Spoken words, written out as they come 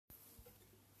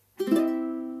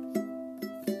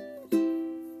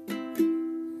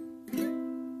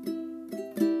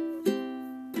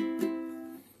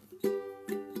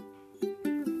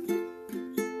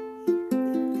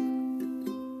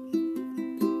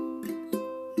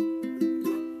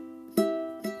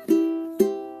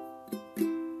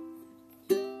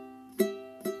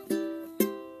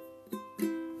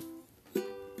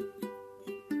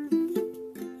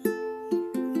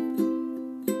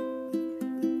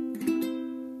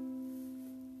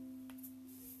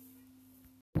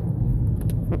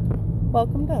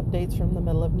Welcome to Updates from the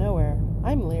Middle of Nowhere.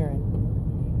 I'm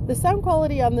Liren. The sound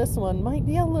quality on this one might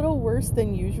be a little worse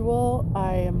than usual.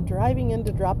 I am driving in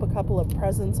to drop a couple of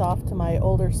presents off to my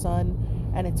older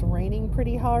son, and it's raining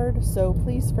pretty hard, so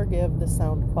please forgive the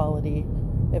sound quality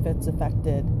if it's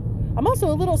affected. I'm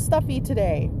also a little stuffy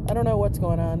today. I don't know what's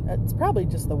going on. It's probably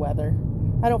just the weather.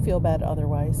 I don't feel bad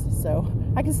otherwise, so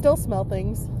I can still smell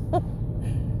things.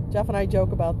 Jeff and I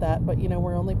joke about that, but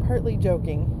we're only partly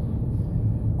joking.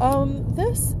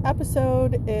 This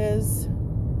episode is,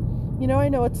 I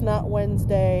know it's not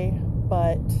Wednesday,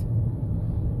 but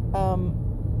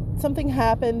something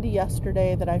happened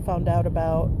yesterday that I found out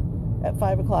about at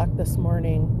 5 o'clock this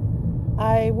morning.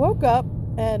 I woke up,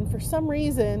 and for some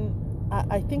reason,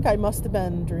 I think I must have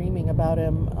been dreaming about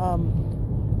him.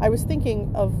 I was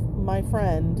thinking of my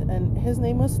friend, and his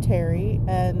name was Terry,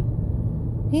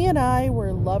 and he and I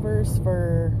were lovers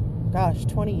for,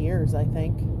 20 years, I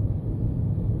think.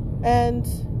 And,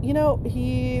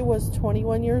 he was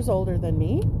 21 years older than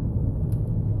me.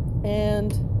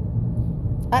 And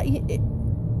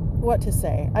what to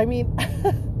say? I mean,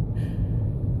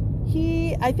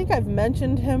 I think I've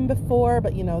mentioned him before,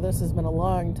 but, this has been a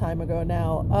long time ago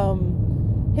now.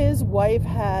 His wife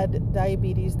had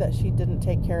diabetes that she didn't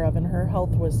take care of, and her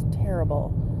health was terrible.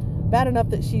 Bad enough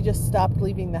that she just stopped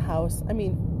leaving the house. I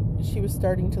mean, she was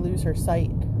starting to lose her sight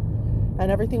and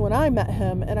everything when I met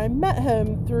him, and I met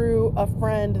him through a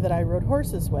friend that I rode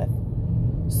horses with.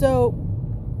 So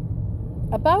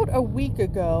about a week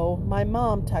ago, my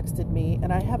mom texted me,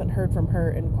 and I haven't heard from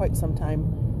her in quite some time.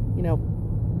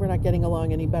 We're not getting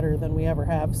along any better than we ever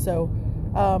have. So,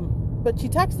 but she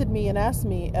texted me and asked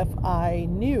me if I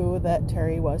knew that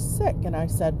Terry was sick, and I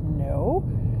said no.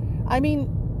 I mean,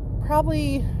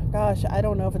 probably, I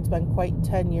don't know if it's been quite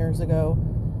 10 years ago.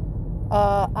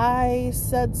 I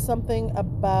said something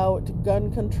about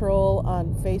gun control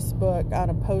on Facebook on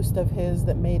a post of his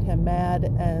that made him mad,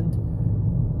 and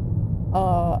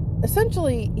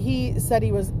essentially he said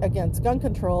he was against gun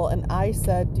control, and I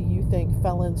said, do you think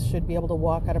felons should be able to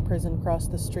walk out of prison, cross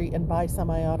the street, and buy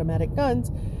semi-automatic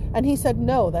guns? And he said,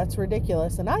 no, that's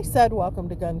ridiculous. And I said, welcome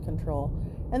to gun control.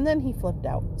 And then he flipped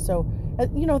out. So,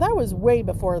 that was way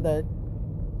before the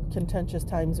contentious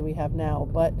times we have now,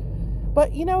 but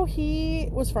he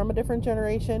was from a different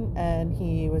generation, and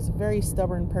he was a very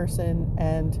stubborn person,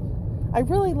 and I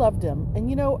really loved him.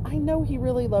 And, I know he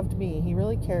really loved me. He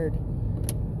really cared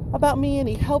about me, and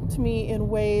he helped me in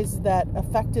ways that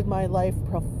affected my life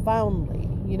profoundly.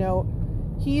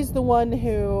 He's the one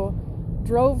who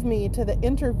drove me to the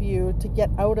interview to get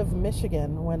out of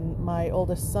Michigan when my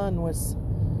oldest son was,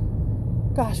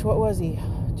 what was he?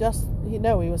 He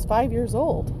was 5 years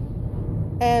old.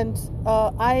 And,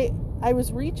 I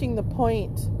was reaching the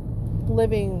point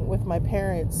living with my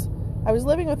parents. I was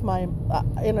living with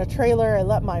in a trailer. I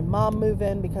let my mom move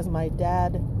in because my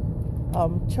dad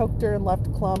choked her and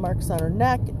left claw marks on her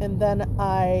neck. And then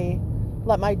I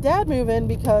let my dad move in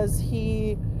because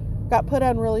he got put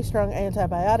on really strong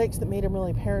antibiotics that made him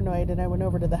really paranoid. And I went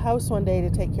over to the house one day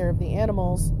to take care of the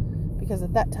animals because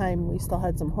at that time we still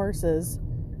had some horses.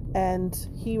 And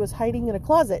he was hiding in a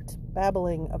closet,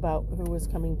 babbling about who was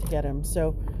coming to get him.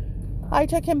 So I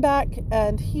took him back,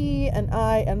 and he and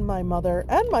I and my mother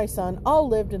and my son all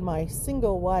lived in my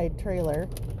single wide trailer,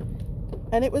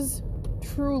 and it was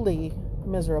truly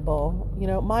miserable.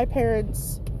 My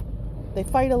parents, they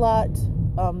fight a lot.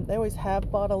 They always have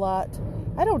fought a lot.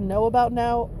 I don't know about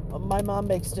now. My mom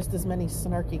makes just as many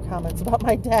snarky comments about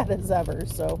my dad as ever,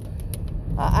 so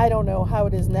I don't know how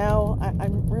it is now.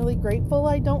 I'm really grateful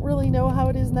I don't really know how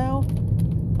it is now.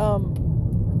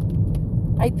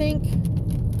 I think,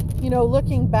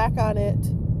 looking back on it,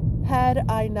 had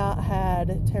I not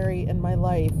had Terry in my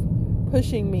life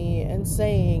pushing me and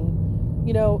saying,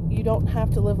 you don't have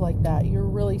to live like that. You're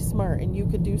really smart and you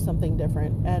could do something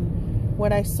different. And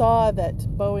when I saw that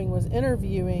Boeing was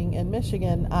interviewing in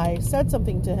Michigan, I said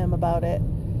something to him about it,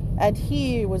 and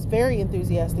he was very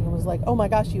enthusiastic and was like, oh my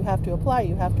gosh, you have to apply.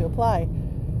 You have to apply.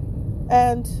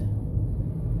 And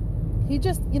he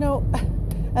just,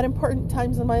 at important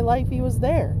times in my life, he was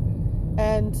there.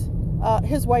 And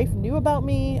his wife knew about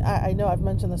me. I know I've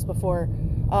mentioned this before.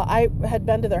 I had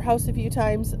been to their house a few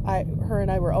times. Her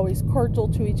and I were always cordial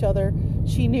to each other.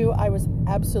 She knew I was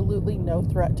absolutely no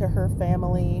threat to her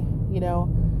family.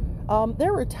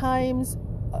 There were times,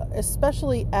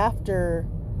 especially after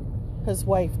his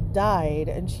wife died,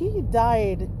 and she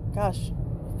died, a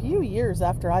few years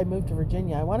after I moved to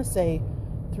Virginia. I want to say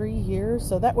 3 years.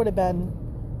 So that would have been,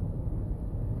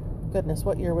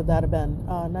 what year would that have been?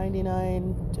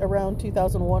 99, around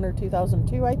 2001 or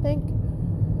 2002, I think.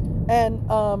 And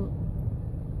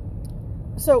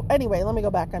So anyway, let me go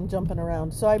back. I'm jumping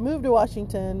around. So I moved to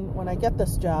Washington when I get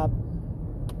this job.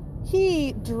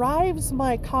 He drives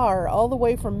my car all the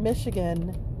way from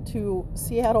Michigan to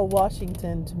Seattle,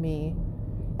 Washington to me,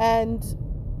 and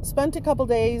spent a couple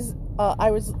days. I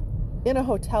was in a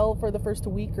hotel for the first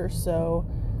week or so,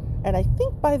 and I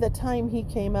think by the time he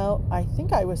came out, I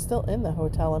think I was still in the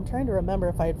hotel. I'm trying to remember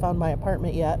if I had found my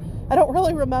apartment yet. I don't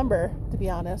really remember, to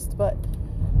be honest, but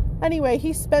anyway,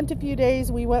 he spent a few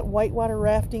days. We went whitewater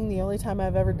rafting, the only time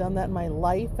I've ever done that in my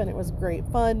life, and it was great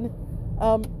fun.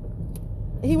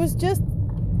 He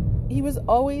was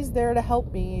always there to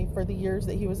help me for the years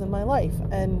that he was in my life,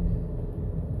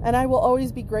 and I will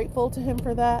always be grateful to him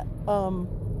for that.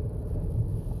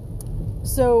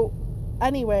 So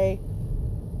anyway,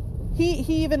 he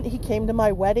came to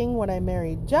my wedding when I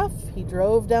married Jeff. He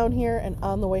drove down here, and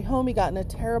on the way home he got in a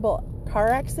terrible car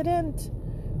accident.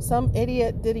 Some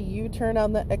idiot did a U-turn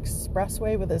on the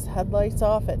expressway with his headlights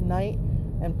off at night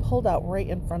and pulled out right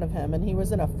in front of him, and he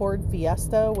was in a Ford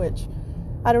Fiesta, which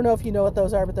I don't know if you know what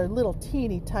those are, but they're little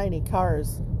teeny tiny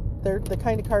cars. They're the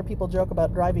kind of car people joke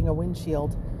about driving a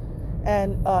windshield.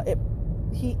 And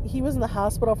he was in the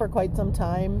hospital for quite some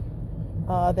time.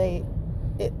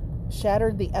 It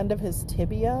shattered the end of his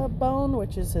tibia bone,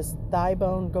 which is his thigh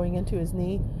bone going into his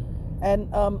knee.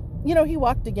 And he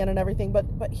walked again and everything, but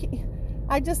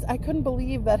I couldn't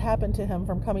believe that happened to him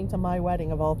from coming to my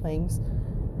wedding of all things.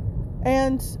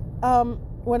 And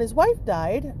when his wife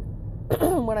died,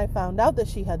 when I found out that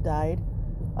she had died,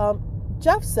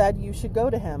 Jeff said you should go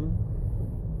to him,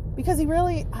 because he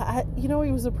really, he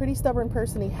was a pretty stubborn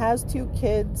person. He has 2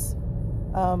 kids.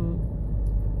 I'm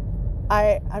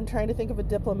trying to think of a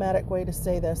diplomatic way to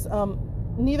say this.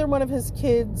 Neither one of his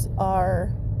kids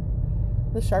are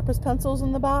the sharpest pencils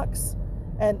in the box,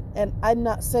 and I'm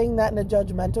not saying that in a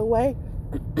judgmental way.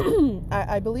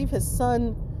 I believe his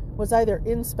son was either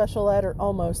in special ed or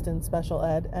almost in special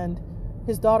ed, and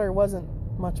his daughter wasn't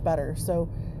much better. So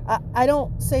I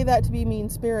don't say that to be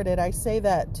mean-spirited. I say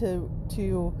that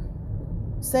to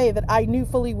say that I knew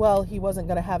fully well he wasn't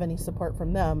going to have any support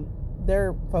from them.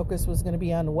 Their focus was going to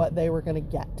be on what they were going to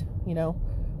get,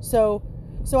 So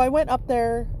I went up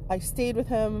there. I stayed with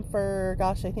him for,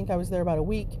 I think I was there about a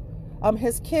week.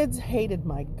 His kids hated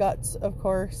my guts, of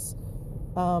course.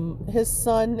 His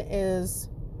son is,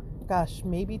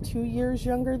 maybe 2 years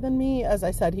younger than me. As I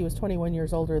said, he was 21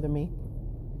 years older than me.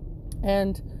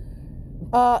 And,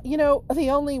 the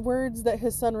only words that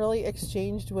his son really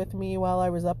exchanged with me while I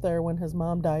was up there when his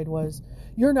mom died was,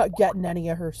 "You're not getting any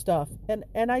of her stuff." And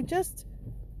I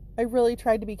really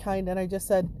tried to be kind, and I just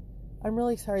said, "I'm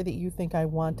really sorry that you think I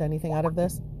want anything out of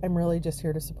this. I'm really just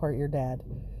here to support your dad."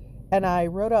 And I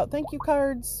wrote out thank you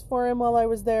cards for him while I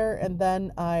was there, and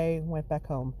then I went back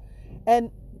home. And,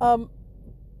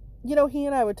 he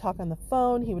and I would talk on the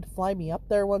phone. He would fly me up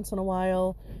there once in a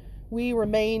while. We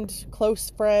remained close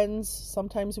friends.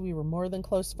 Sometimes we were more than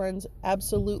close friends,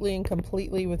 absolutely and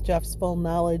completely with Jeff's full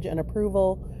knowledge and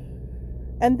approval.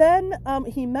 And then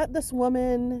he met this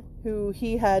woman who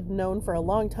he had known for a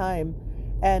long time.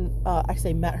 And I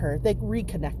say met her. They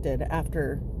reconnected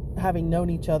after having known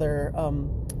each other,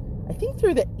 I think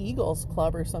through the Eagles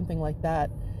Club or something like that.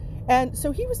 And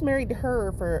so he was married to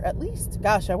her for at least,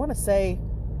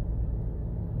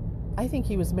 I think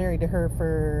he was married to her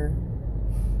for,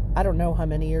 I don't know how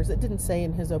many years. It didn't say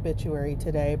in his obituary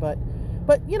today, but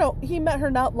he met her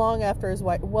not long after his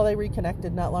wife, they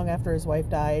reconnected not long after his wife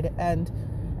died, and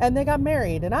they got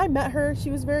married. And I met her.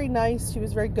 She was very nice. She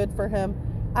was very good for him.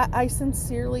 I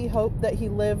sincerely hope that he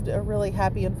lived a really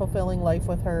happy and fulfilling life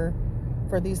with her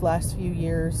for these last few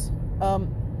years.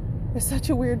 It's such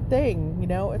a weird thing,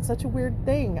 it's such a weird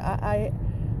thing. I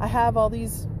have all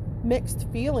these mixed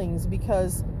feelings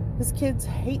because his kids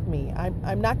hate me.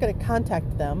 I'm not going to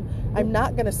contact them. I'm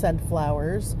not going to send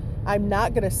flowers. I'm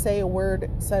not going to say a word,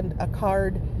 send a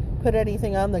card, put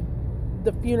anything on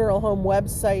the funeral home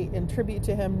website in tribute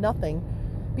to him, nothing.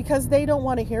 Because they don't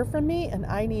want to hear from me, and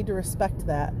I need to respect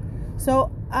that.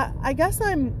 So I guess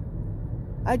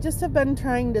I just have been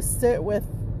trying to sit with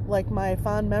my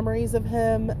fond memories of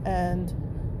him and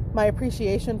my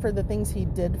appreciation for the things he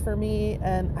did for me,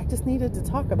 and I just needed to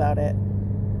talk about it.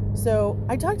 So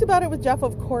I talked about it with Jeff,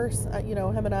 of course.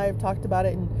 Him and I have talked about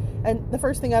it, and the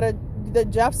first thing that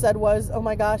Jeff said was, "Oh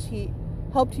my gosh, he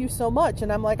helped you so much."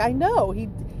 And I'm like, I know,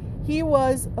 he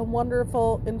was a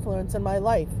wonderful influence in my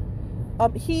life.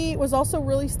 He was also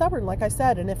really stubborn, like I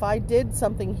said, and if I did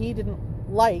something he didn't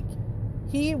like,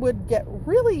 he would get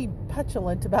really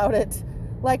petulant about it.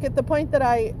 Like at the point that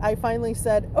I finally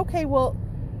said, "Okay, well,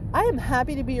 I am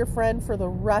happy to be your friend for the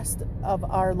rest of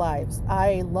our lives.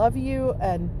 I love you,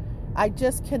 and I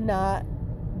just cannot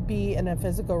be in a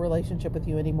physical relationship with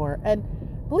you anymore. And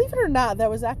believe it or not, that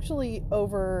was actually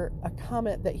over a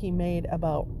comment that he made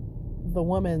about the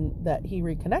woman that he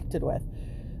reconnected with.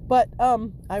 But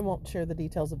I won't share the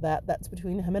details of that. That's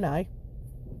between him and I.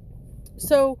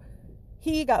 So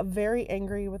he got very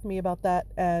angry with me about that,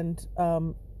 and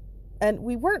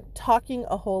we weren't talking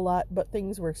a whole lot, but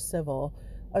things were civil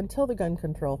until the gun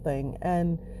control thing.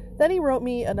 And then he wrote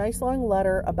me a nice long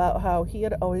letter about how he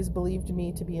had always believed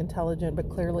me to be intelligent, but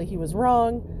clearly he was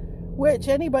wrong, which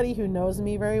anybody who knows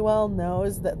me very well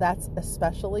knows that that's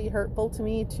especially hurtful to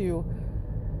me, to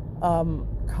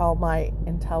call my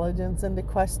intelligence into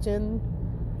question.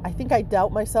 I think I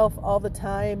doubt myself all the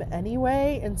time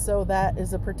anyway, and so that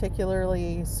is a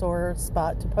particularly sore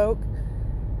spot to poke.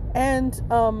 And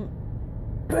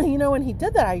you know, when he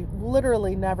did that, I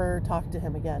literally never talked to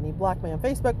him again. He blocked me on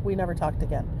Facebook. We never talked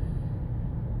again.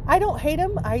 I don't hate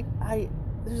him.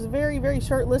 There's a very, very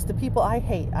short list of people I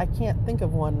hate. I can't think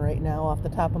of one right now off the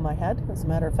top of my head, as a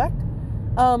matter of fact.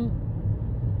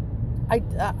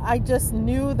 I just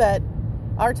knew that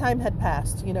our time had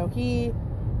passed. You know, he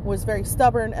was very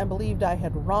stubborn and believed I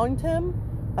had wronged him,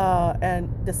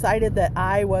 and decided that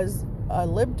I was a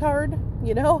libtard,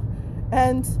 you know,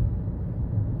 and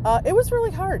it was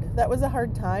really hard. That was a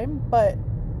hard time, but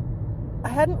I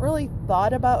hadn't really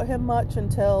thought about him much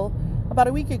until about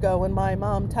a week ago when my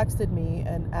mom texted me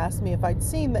and asked me if I'd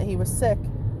seen that he was sick.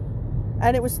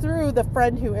 And it was through the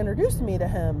friend who introduced me to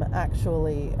him,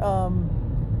 actually.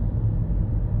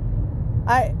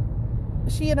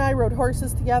 She and I rode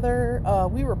horses together.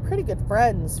 We were pretty good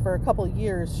friends for a couple of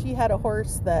years. She had a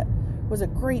horse that was a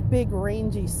great big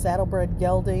rangy saddlebred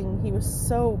gelding. He was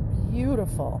so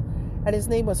beautiful. And his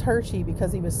name was Hershey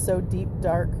because he was so deep,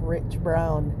 dark, rich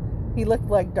brown. He looked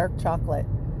like dark chocolate.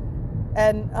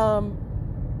 And,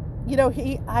 you know,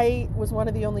 I was one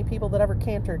of the only people that ever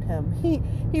cantered him.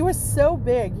 He was so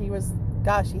big. He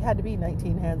had to be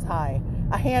 19 hands high.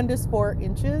 A hand is 4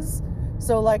 inches.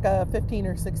 So like a 15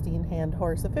 or 16 hand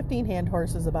horse. A 15 hand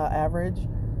horse is about average.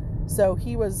 So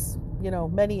he was, you know,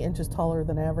 many inches taller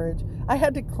than average. I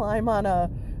had to climb on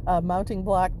a mounting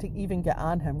block to even get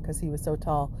on him because he was so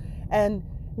tall. And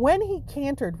when he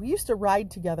cantered, we used to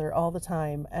ride together all the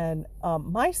time. And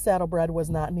my saddlebred was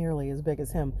not nearly as big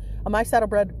as him. My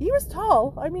saddlebred, he was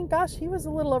tall. I mean, gosh, he was a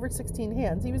little over 16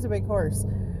 hands. He was a big horse.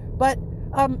 But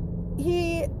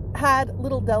he had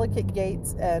little delicate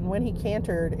gaits, and when he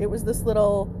cantered, it was this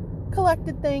little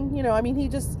collected thing, you know. I mean,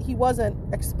 he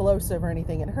wasn't explosive or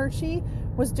anything, and Hershey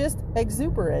was just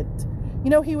exuberant. You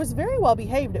know, he was very well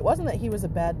behaved. It wasn't that he was a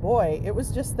bad boy. It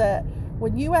was just that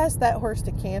when you asked that horse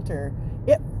to canter,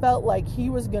 it felt like he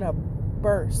was gonna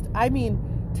burst. I mean,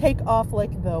 take off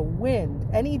like the wind.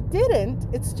 And he didn't.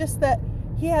 It's just that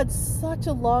he had such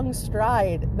a long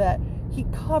stride that he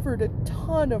covered a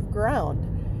ton of ground.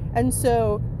 And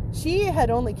so she had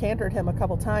only cantered him a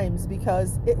couple times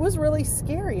because it was really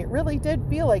scary. It really did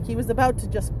feel like he was about to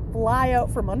just fly out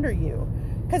from under you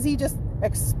because he just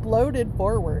exploded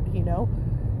forward, you know.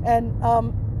 And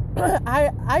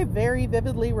I very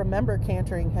vividly remember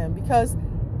cantering him because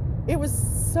it was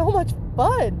so much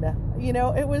fun. You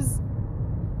know,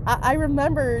 I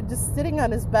remember just sitting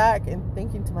on his back and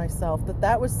thinking to myself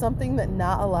that was something that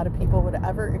not a lot of people would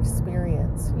ever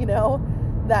experience, you know.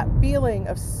 That feeling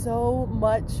of so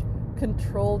much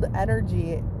controlled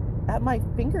energy at my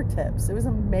fingertips. It was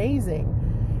amazing.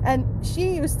 And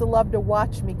she used to love to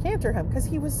watch me canter him because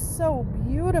he was so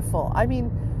beautiful. I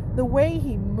mean, the way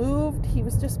he moved, he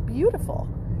was just beautiful.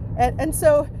 And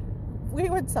so we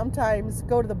would sometimes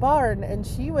go to the barn and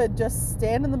she would just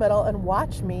stand in the middle and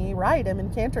watch me ride him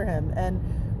and canter him. And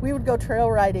we would go trail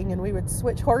riding and we would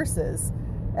switch horses.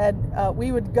 And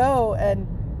we would go, and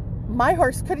my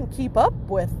horse couldn't keep up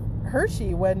with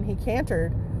Hershey when he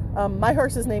cantered. My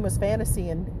horse's name was Fantasy,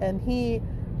 and he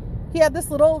had this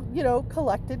little, you know,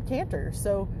 collected canter.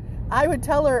 So I would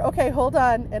tell her, okay, hold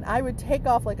on, and I would take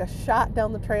off like a shot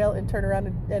down the trail and turn around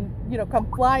and you know, come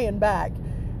flying back.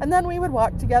 And then we would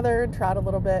walk together and trot a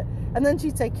little bit, and then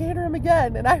she'd say, canter him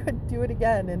again, and I would do it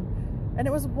again. And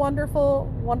it was wonderful,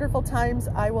 wonderful times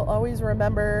I will always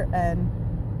remember.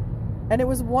 And it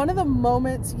was one of the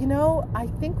moments, you know, I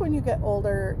think when you get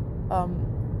older,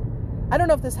 I don't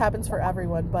know if this happens for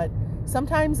everyone, but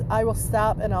sometimes I will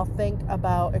stop and I'll think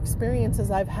about experiences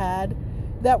I've had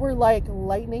that were like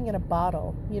lightning in a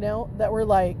bottle, you know, that were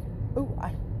like, ooh,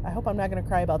 I hope I'm not going to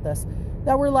cry about this,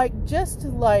 that were like just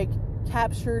like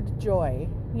captured joy,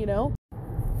 you know.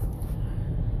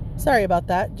 Sorry about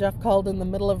that. Jeff called in the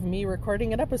middle of me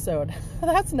recording an episode.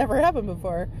 That's never happened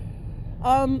before.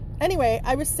 Anyway,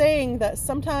 I was saying that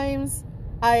sometimes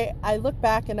I look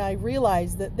back and I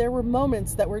realize that there were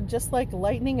moments that were just like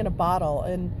lightning in a bottle,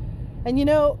 and you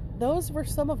know, those were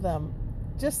some of them.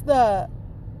 Just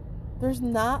there's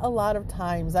not a lot of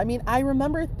times. I mean, I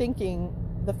remember thinking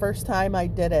the first time I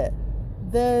did it,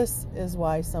 this is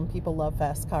why some people love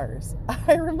fast cars.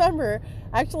 I remember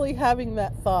actually having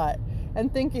that thought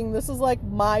and thinking this is like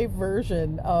my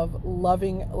version of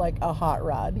loving like a hot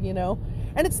rod, you know?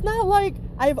 And it's not like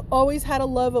I've always had a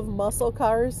love of muscle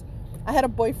cars. I had a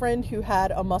boyfriend who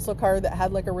had a muscle car that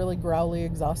had like a really growly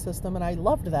exhaust system, and I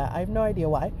loved that. I have no idea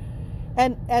why.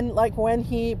 And like when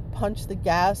he punched the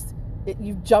gas,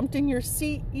 you jumped in your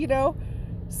seat, you know?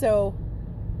 So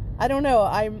I don't know.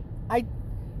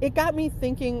 It got me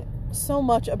thinking so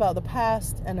much about the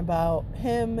past and about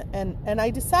him, and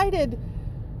I decided,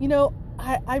 you know,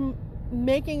 I'm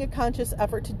making a conscious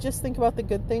effort to just think about the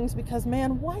good things, because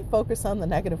man, why focus on the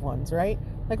negative ones, right?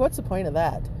 Like, what's the point of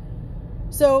that?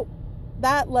 So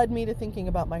that led me to thinking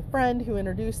about my friend who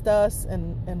introduced us,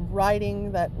 and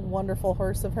riding that wonderful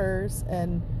horse of hers,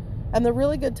 and the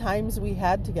really good times we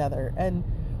had together. And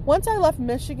once I left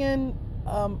Michigan,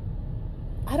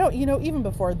 I don't, you know, even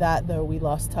before that though, we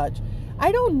lost touch.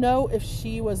 I don't know if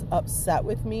she was upset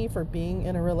with me for being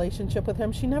in a relationship with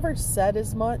him. She never said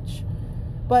as much,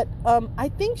 but I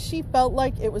think she felt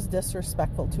like it was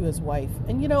disrespectful to his wife.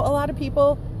 And you know, a lot of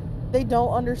people, they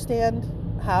don't understand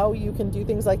how you can do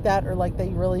things like that, or like they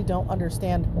really don't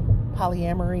understand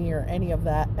polyamory or any of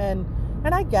that. And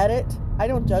I get it. I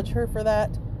don't judge her for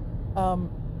that.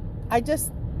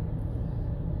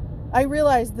 I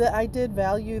realized that I did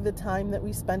value the time that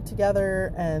we spent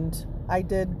together, and I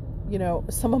did, you know,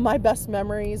 some of my best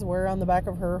memories were on the back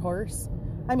of her horse.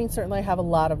 I mean, certainly I have a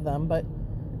lot of them, but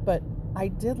I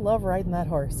did love riding that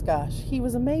horse. Gosh, he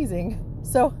was amazing.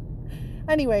 So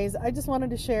anyways, I just wanted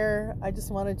to share. I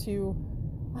just wanted to,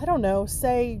 I don't know,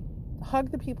 say,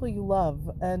 hug the people you love.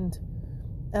 And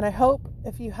I hope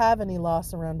if you have any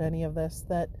loss around any of this,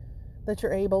 that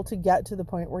you're able to get to the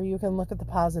point where you can look at the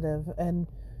positive. And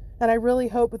I really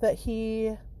hope that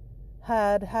he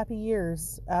had happy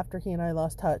years after he and I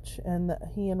lost touch, and that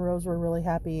he and Rose were really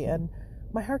happy. And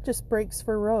my heart just breaks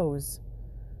for Rose.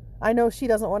 I know she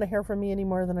doesn't want to hear from me any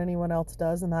more than anyone else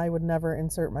does, and I would never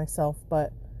insert myself,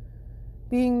 but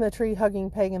being the tree-hugging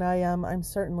pagan I am, I'm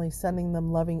certainly sending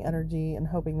them loving energy and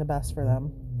hoping the best for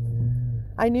them.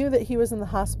 I knew that he was in the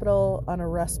hospital on a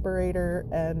respirator,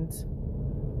 and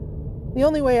the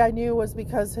only way I knew was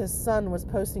because his son was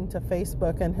posting to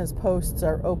Facebook, and his posts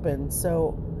are open,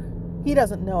 so he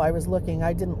doesn't know I was looking.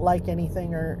 I didn't like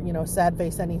anything, or, you know, sad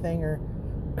face anything, or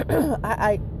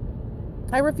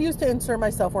I refuse to insert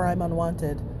myself where I'm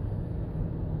unwanted.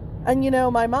 And, you know,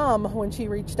 my mom, when she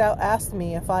reached out, asked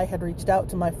me if I had reached out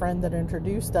to my friend that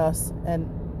introduced us, and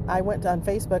I went on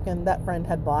Facebook, and that friend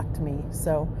had blocked me.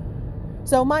 So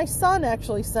my son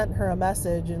actually sent her a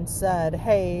message and said,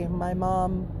 hey, my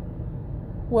mom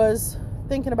was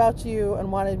thinking about you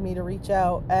and wanted me to reach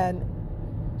out. And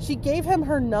she gave him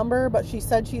her number, but she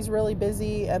said she's really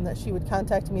busy and that she would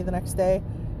contact me the next day,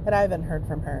 and I haven't heard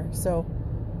from her. So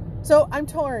I'm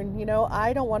torn, you know.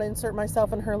 I don't want to insert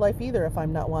myself in her life either if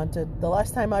I'm not wanted. The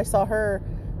last time I saw her,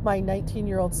 my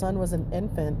 19-year-old son was an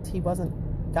infant. He wasn't,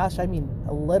 gosh, I mean,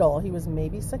 a little. He was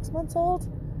maybe 6 months old.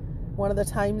 One of the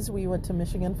times we went to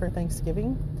Michigan for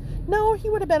Thanksgiving. No,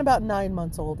 he would have been about 9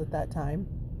 months old at that time.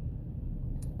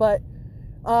 But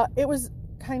it was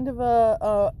kind of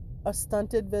a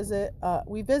stunted visit.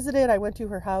 We visited. I went to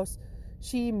her house.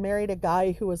 She married a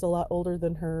guy who was a lot older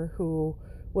than her, who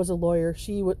was a lawyer.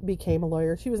 She became a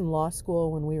lawyer. She was in law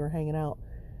school when we were hanging out.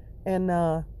 And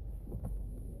I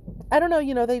don't know,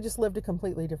 you know, they just lived a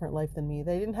completely different life than me.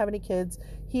 They didn't have any kids.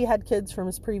 He had kids from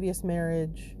his previous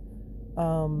marriage.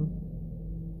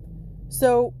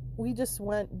 So we just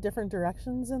went different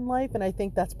directions in life, and I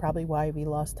think that's probably why we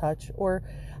lost touch. Or,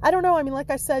 I don't know, I mean,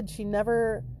 like I said, she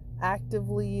never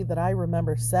actively, that I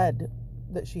remember, said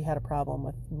that she had a problem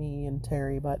with me and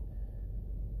Terry, but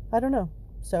I don't know.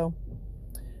 So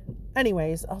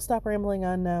anyways, I'll stop rambling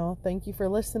on now. Thank you for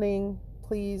listening.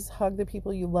 Please hug the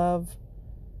people you love.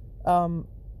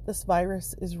 This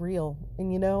virus is real.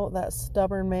 And you know, that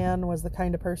stubborn man was the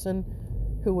kind of person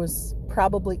who was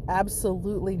probably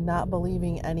absolutely not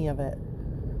believing any of it.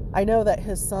 I know that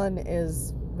his son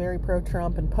is very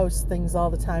pro-Trump and posts things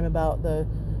all the time about the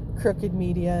crooked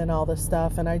media and all this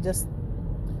stuff. And it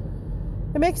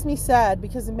makes me sad,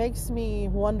 because it makes me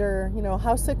wonder, you know,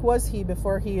 how sick was he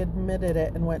before he admitted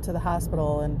it and went to the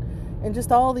hospital, and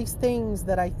just all these things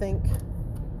that I think,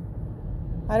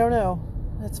 I don't know,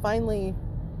 it's finally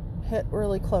hit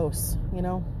really close, you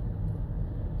know.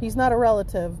 He's not a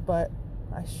relative, but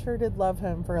I sure did love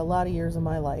him for a lot of years of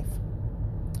my life.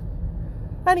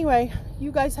 Anyway,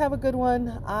 you guys have a good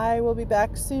one. I will be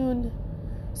back soon.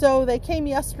 So they came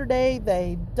yesterday,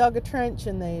 they dug a trench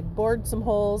and they bored some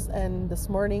holes, and this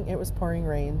morning it was pouring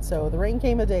rain. So the rain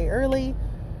came a day early.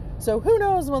 So who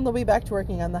knows when they'll be back to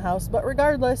working on the house, but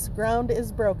regardless, ground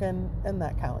is broken and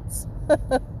that counts.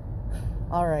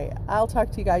 All right, I'll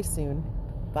talk to you guys soon.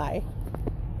 Bye.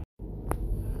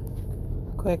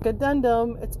 Quick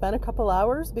addendum, it's been a couple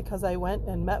hours because I went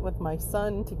and met with my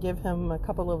son to give him a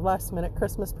couple of last minute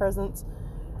Christmas presents.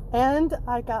 And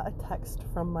I got a text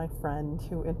from my friend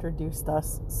who introduced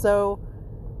us. So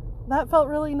that felt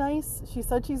really nice. She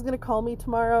said she's going to call me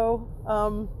tomorrow.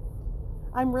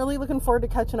 I'm really looking forward to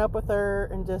catching up with her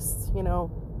and just,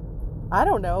 I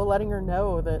don't know, letting her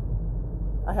know that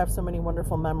I have so many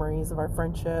wonderful memories of our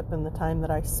friendship and the time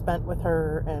that I spent with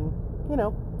her. And,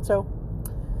 so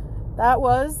that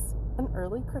was an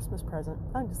early Christmas present.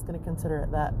 I'm just going to consider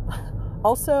it that.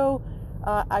 Also,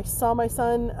 I saw my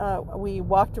son, we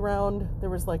walked around, there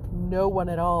was like no one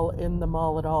at all in the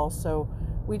mall at all, so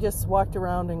we just walked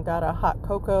around and got a hot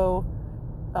cocoa,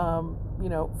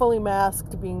 fully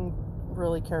masked, being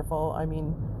really careful. I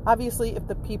mean, obviously if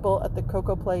the people at the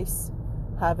cocoa place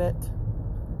have it,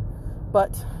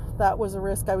 but that was a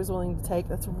risk I was willing to take.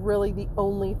 That's really the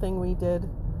only thing we did.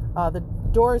 The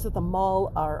doors at the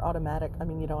mall are automatic. I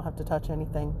mean, you don't have to touch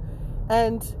anything.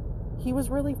 And he was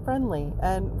really friendly,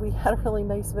 and we had a really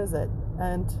nice visit,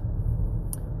 and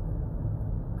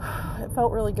it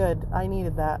felt really good. I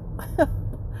needed that.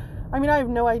 I mean, I have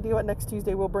no idea what next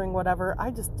Tuesday will bring, whatever. I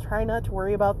just try not to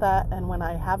worry about that, and when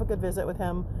I have a good visit with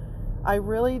him, I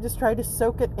really just try to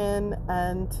soak it in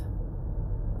and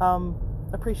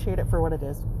appreciate it for what it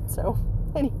is. So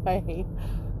anyway,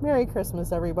 Merry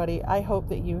Christmas, everybody. I hope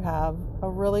that you have a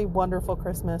really wonderful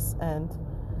Christmas, and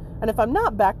if I'm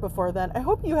not back before then, I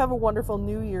hope you have a wonderful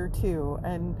New Year too.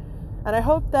 And I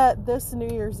hope that this New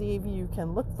Year's Eve you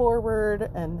can look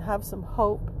forward and have some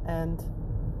hope, and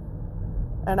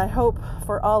I hope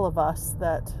for all of us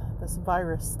that this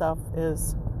virus stuff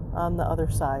is on the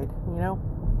other side,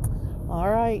 All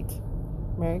right.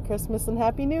 Merry Christmas and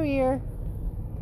Happy New Year.